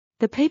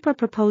The paper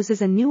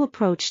proposes a new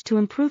approach to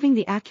improving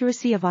the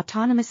accuracy of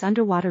autonomous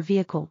underwater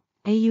vehicle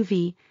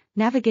 (AUV)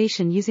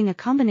 navigation using a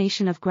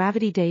combination of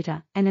gravity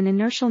data and an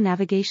inertial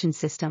navigation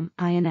system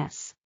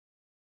 (INS).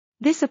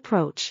 This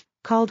approach,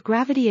 called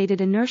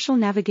Gravity-Aided Inertial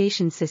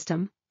Navigation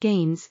System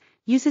 (GAINS),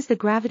 uses the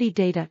gravity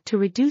data to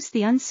reduce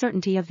the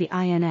uncertainty of the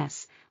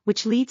INS,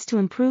 which leads to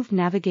improved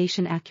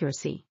navigation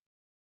accuracy.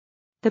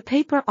 The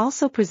paper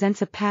also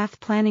presents a path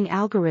planning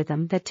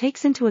algorithm that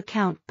takes into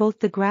account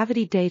both the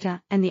gravity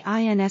data and the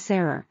INS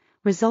error,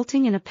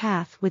 resulting in a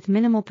path with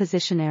minimal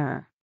position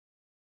error.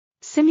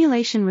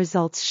 Simulation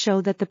results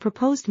show that the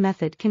proposed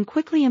method can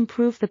quickly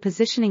improve the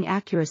positioning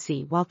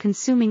accuracy while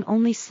consuming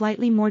only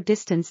slightly more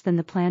distance than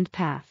the planned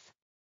path.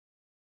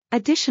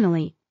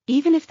 Additionally,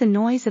 even if the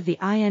noise of the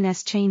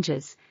INS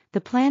changes, the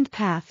planned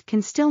path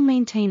can still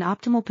maintain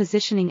optimal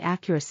positioning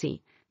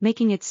accuracy,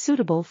 making it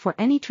suitable for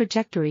any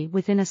trajectory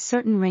within a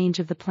certain range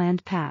of the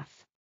planned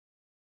path.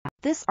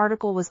 This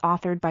article was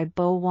authored by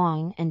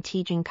Wang and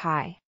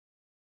Tijing.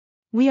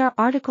 We are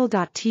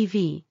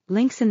RTCLTV,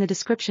 links in the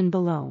description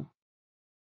below.